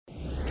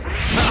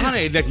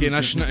ngħidlek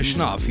jiena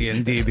x'naf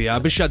jien dibija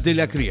biex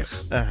jgħaddilek riħ.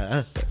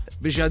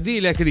 Biex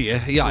jgħaddilek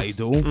riħ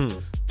jgħidu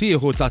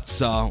tieħu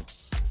tazza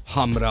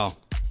ħamra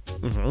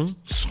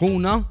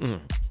sħuna,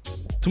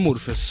 tmur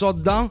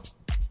fis-sodda,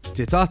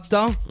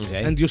 titatta,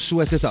 and you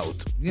sweat it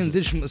out. Jien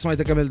dix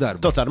smajta kemm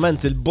il-darba.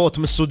 Totalment il-bot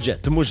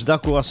mis-suġġett, mhux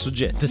dak huwa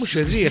s-suġġett. Mhux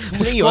ir-riħ,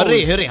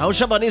 riħ, u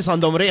xaba nies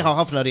għandhom riħa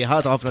ħafna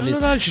riħat, ħafna nies.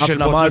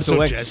 Ħafna marsu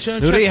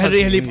riħ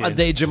li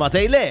bqaddej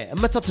ġimgħatej le,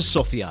 meta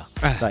tissofja.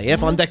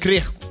 Tajjeb għandek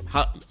riħ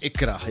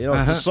ikraħ,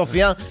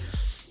 tissofja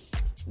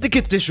dik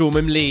it-tixu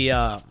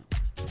mimlija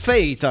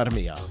fej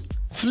tarmija.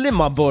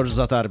 Flimma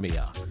borza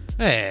tarmija.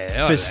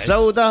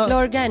 Fis-sewda.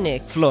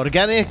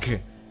 Fl-organic.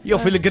 Jo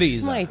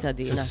fil-griża. Smajta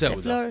di.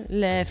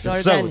 Le,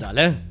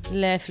 fl-organic.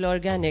 Le,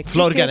 fl-organic.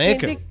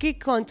 Fl-organic? Dik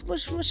kont,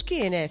 mux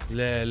kienet.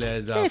 Le,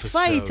 da.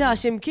 Fajta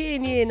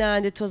ximkien jena,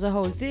 and it was a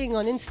whole thing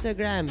on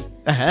Instagram.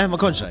 Ma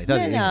konx rajta.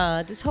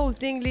 Mela, this whole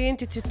thing li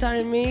inti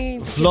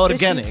tittarmi.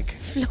 Fl-organic.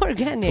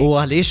 Fl-organic. U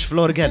għalix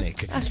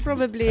fl-organic? Għax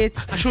probably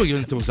it. Għaxu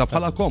jintuża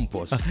bħala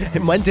kompost.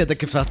 Ma inti għedek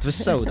kif għat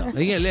fis-sewda.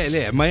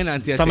 Le, ma jena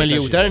inti Ta'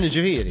 mill-juter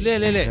ġiviri.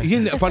 Le,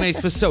 jien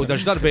panajt fis-sewda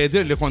x'darba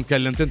jedir li kont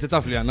kellimt inti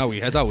taf li għanna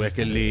wieħed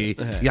hawnhekk li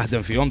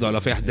jaħdem fihom dawla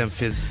fi jaħdem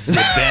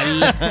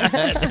fiż-żibel.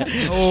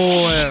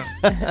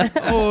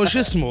 U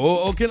x'ismu,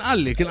 u kien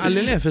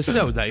qalli le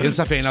fis-sewda, jien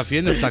safejna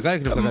fien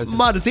niftakar.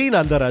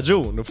 Martina għandha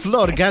raġun,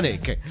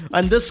 fl-organic.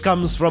 And this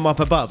comes from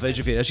up above,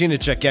 ġifieri, x'jien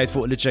iċċekkjajt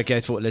fuq li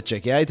ċekkjajt fuq li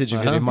ċekkjajt,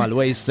 ġifieri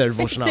mal-waste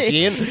servu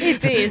x'nafjien.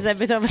 It is a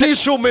bit of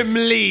Tixu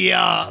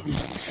mimlija.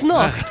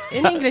 Snocked.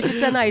 In English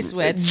it's a nice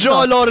word.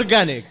 Ġol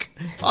organic.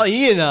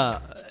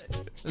 Jiena.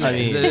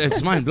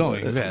 It's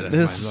mind-blowing, vera.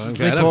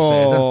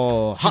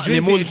 Ħaqni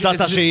multa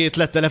ta' xi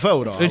 3,000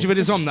 euro.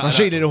 Ġifieri somna.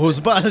 Maċini nuħu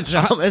żball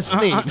ġa 5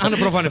 snin. Għana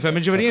prova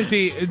nifhem, ġifieri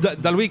inti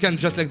dal-weekend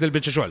ġatlek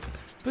dil-biċċa xogħol.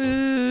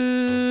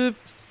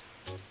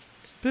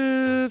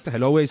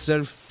 Hello, waste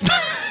serve.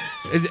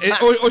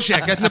 U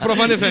xek, għet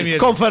niprofa nifhem jien.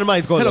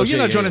 Konfermajt kollox. Hello,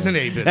 jiena Jonathan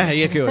Abel.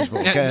 Jek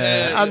joġbuk.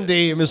 Għandi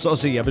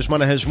mistoqsija biex ma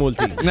neħelx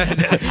multi.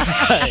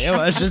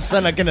 Għax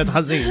is-sena kienet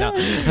ħażina.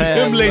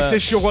 Imlejt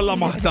ix-xogħol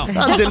maħta.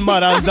 Għandi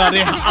l-mara għandha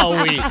riħ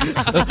qawwi.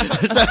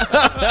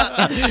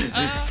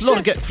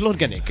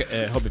 Fl-organic,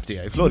 ħobib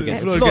tiegħi,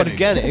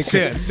 fl-organic.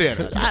 Ser.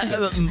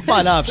 Ma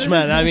nafx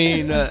man, I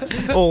mean,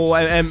 u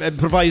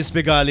prova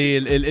jispjegali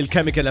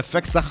il-chemical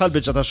effect tagħha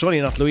l-biċċa ta' xogħol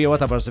jiena tlu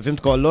ta' barsi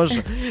fimt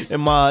kollox.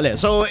 Imma le,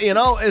 so you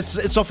know,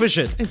 it's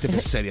official. Inti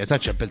bis-serja ta'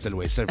 ċeppelt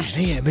il-waster.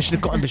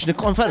 Biex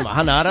nikkonferma,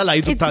 ħanara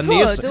lajdu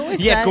tan-nies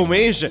jekk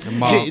humiex.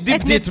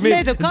 Dibdiet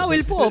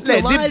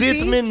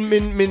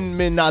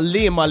minn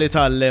għallima li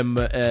tallem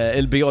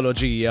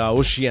il-bioloġija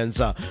u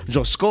x-xjenza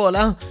ġo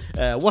skola,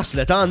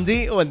 waslet għandi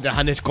u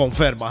ħan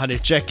ikkonferma, ħan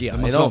iċċekkja.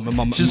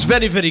 She's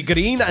very, very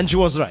green and she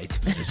was right.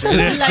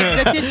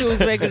 Like the tissues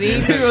were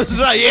green. She was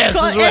right, yes,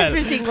 as well.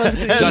 Everything was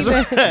green.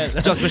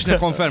 Just biex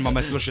nikkonferma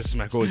ma tlux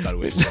ismek u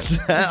tal-waster.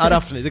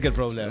 Arafni, dik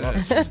il-problema.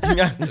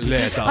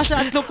 Għax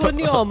għatlu kun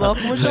jomok,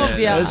 mux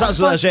ovvja.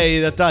 Saqsu da xej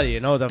dettalji,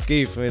 taf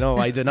kif,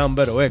 għajdi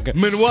number u għek.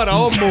 Min wara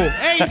ommu,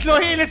 ejtlu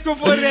ħili tkun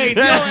fuq il-rejt.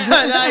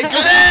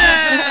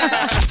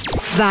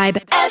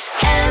 Vibe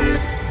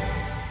FM.